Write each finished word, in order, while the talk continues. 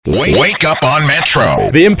Wake up on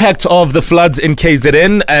Metro. The impact of the floods in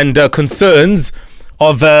KZN and concerns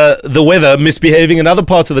of the weather misbehaving in other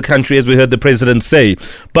parts of the country, as we heard the president say.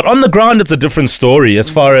 But on the ground, it's a different story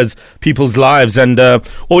as far as people's lives. And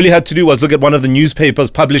all you had to do was look at one of the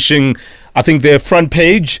newspapers publishing, I think, their front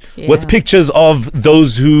page with pictures of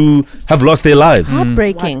those who have lost their lives.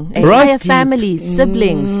 Heartbreaking. Right? Entire families,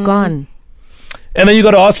 siblings, gone. And then you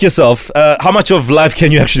got to ask yourself, how much of life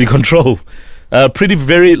can you actually control?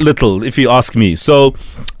 Very little, if you ask me. So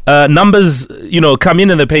numbers, come in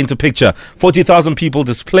and they paint a picture. 40,000 people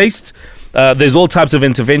displaced. There's all types of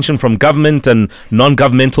intervention from government and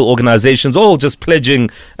non-governmental organizations, all just pledging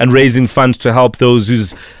and raising funds to help those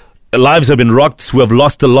whose lives have been rocked, who have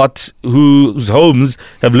lost a lot, whose homes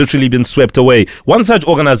have literally been swept away. One such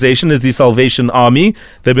organization is the Salvation Army.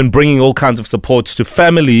 They've been bringing all kinds of support to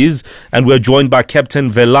families, and we're joined by Captain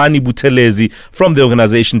Velani Buthelezi from the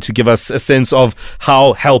organization to give us a sense of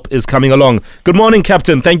how help is coming along. Good morning,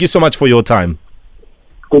 Captain. Thank you so much for your time.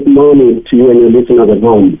 Good morning to you and your listeners at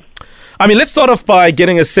home. Let's start off by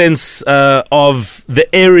getting a sense of the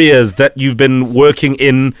areas that you've been working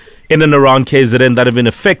in and around KZN that have been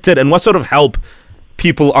affected, and what sort of help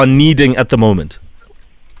people are needing at the moment.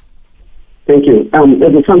 Thank you.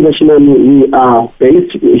 As a Salvation Army, we are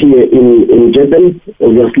based here in Durban,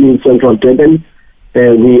 obviously in central Durban.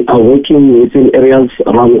 We are working within areas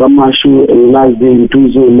around Ramashu, Lazi,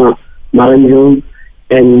 Tuzu, Maranville,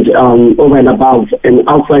 and over and above, and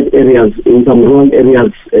outside areas, in some rural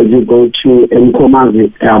areas, as you go to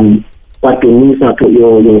Nkomazi, what you need to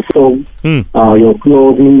your phone, your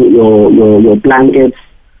clothing, your blankets,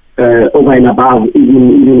 over and above,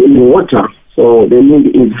 even water. So the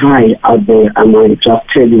need is high out there, and I just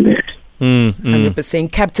tell you that.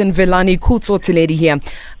 100%. Captain Velani Buthelezi here.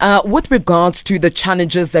 With regards to the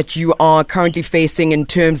challenges that you are currently facing in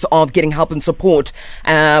terms of getting help and support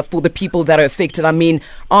for the people that are affected,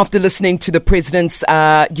 after listening to the president's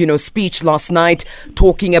speech last night,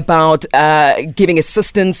 talking about giving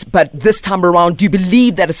assistance, but this time around, do you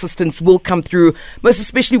believe that assistance will come through, most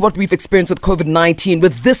especially what we've experienced with COVID-19?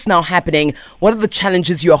 With this now happening, what are the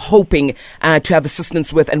challenges you are hoping to have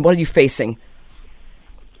assistance with, and what are you facing?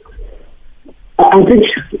 I think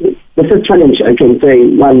the first challenge I can say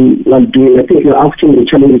while doing, I think you're asking the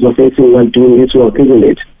challenges we're facing while doing this work, isn't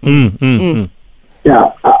it?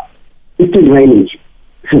 Yeah, it's still raining.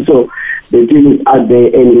 So the team is out there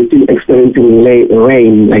and we're still experiencing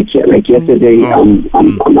rain like yesterday. I'm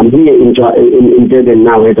here in Durban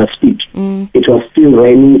now as I speak. It was still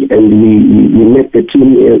raining, and we met the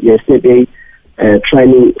team yesterday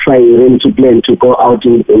trying rain to plan to go out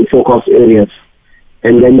in focus areas.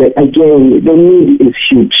 And then again, the need is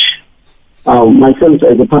huge. Myself,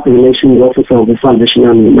 as a public relations officer of the Salvation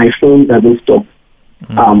Army, my phone doesn't stop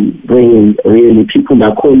ringing. Really, people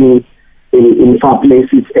are calling in far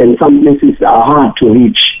places, and some places are hard to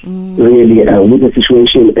reach. Really, with the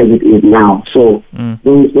situation as it is now. So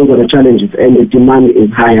those are the challenges, and the demand is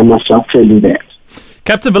high. I must just tell you that.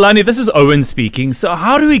 Captain Velani, this is Owen speaking. So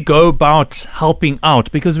how do we go about helping out?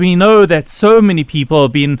 Because we know that so many people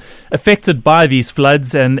have been affected by these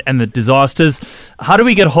floods and the disasters. How do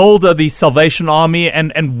we get hold of the Salvation Army,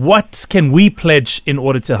 and what can we pledge in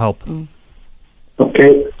order to help? Okay,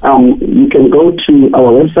 you can go to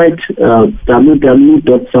our website,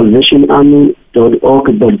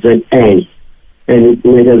 www.salvationarmy.org.za, and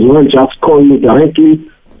you may as well just call me directly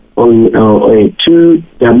on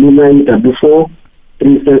 29944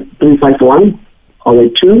 351 or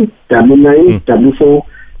 29944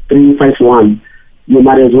 351. You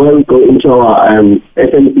might as well go into our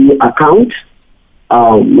SME account,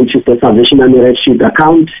 which is the Salvation Army Red Sheet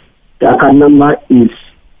account. The account number is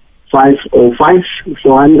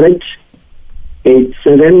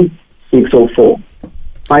 505-400-87604.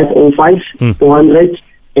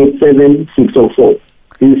 505-400-87604.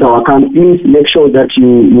 This is our account. Please make sure that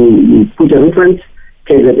you put a reference,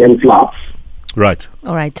 KZN floods. Right.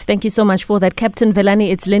 All right. Thank you so much for that. Captain Velani,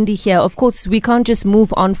 it's Lindy here. Of course, we can't just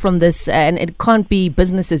move on from this, and it can't be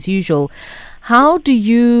business as usual. How do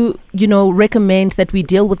you recommend that we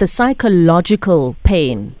deal with the psychological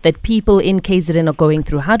pain that people in KZN are going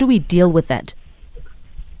through? How do we deal with that?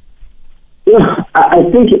 Yeah, I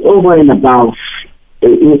think over and above,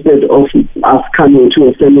 instead of us coming to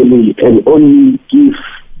a family and only give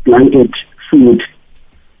blanket food,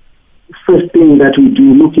 first thing that we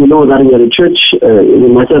do, look, that we are a church,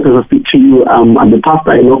 myself as I speak to you, I'm the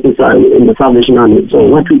pastor and officer in the Salvation Army. So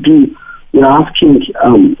what we do, we are asking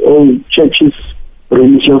all churches,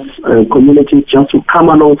 religious communities, just to come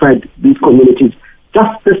alongside these communities,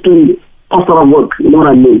 just doing pastoral work, you know what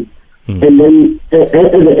I mean? And then at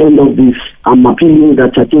the end of this, I'm appealing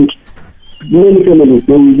that I think many families,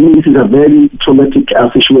 this is a very traumatic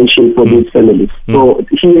situation for these families. So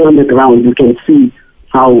here on the ground, you can see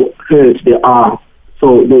how hurt they are.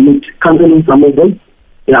 So they need counseling, some of them.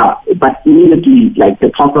 Yeah, but immediately, like the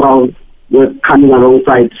pastoral were coming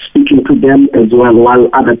alongside, speaking to them as well, while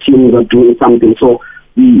other teams are doing something. So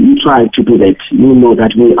we try to do that. You know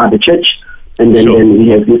that we are the church, and then we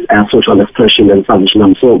have this social expression and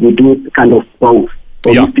salvation. So we do kind of both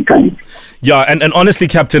holistically. Yeah, and honestly,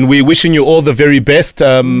 Captain, we're wishing you all the very best.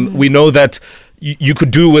 We know that you could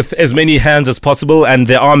do with as many hands as possible, and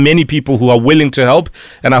there are many people who are willing to help,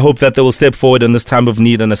 and I hope that they will step forward in this time of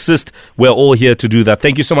need and assist. We're all here to do that.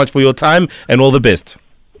 Thank you so much for your time, and all the best.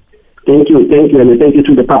 Thank you, and thank you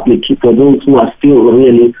to the public for those who are still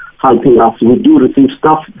really helping us. We do receive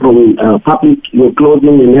stuff from public, your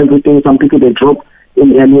clothing and everything. Some people, they drop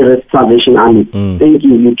in their nearest Salvation Army. Thank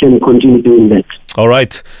you. You can continue doing that. All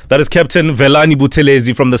right. That is Captain Velani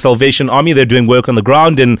Buthelezi from the Salvation Army. They're doing work on the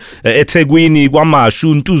ground in eThekwini,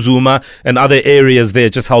 KwaMashu, Ntuzuma, and other areas there,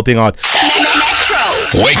 just helping out.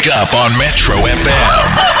 Wake up on Metro FM.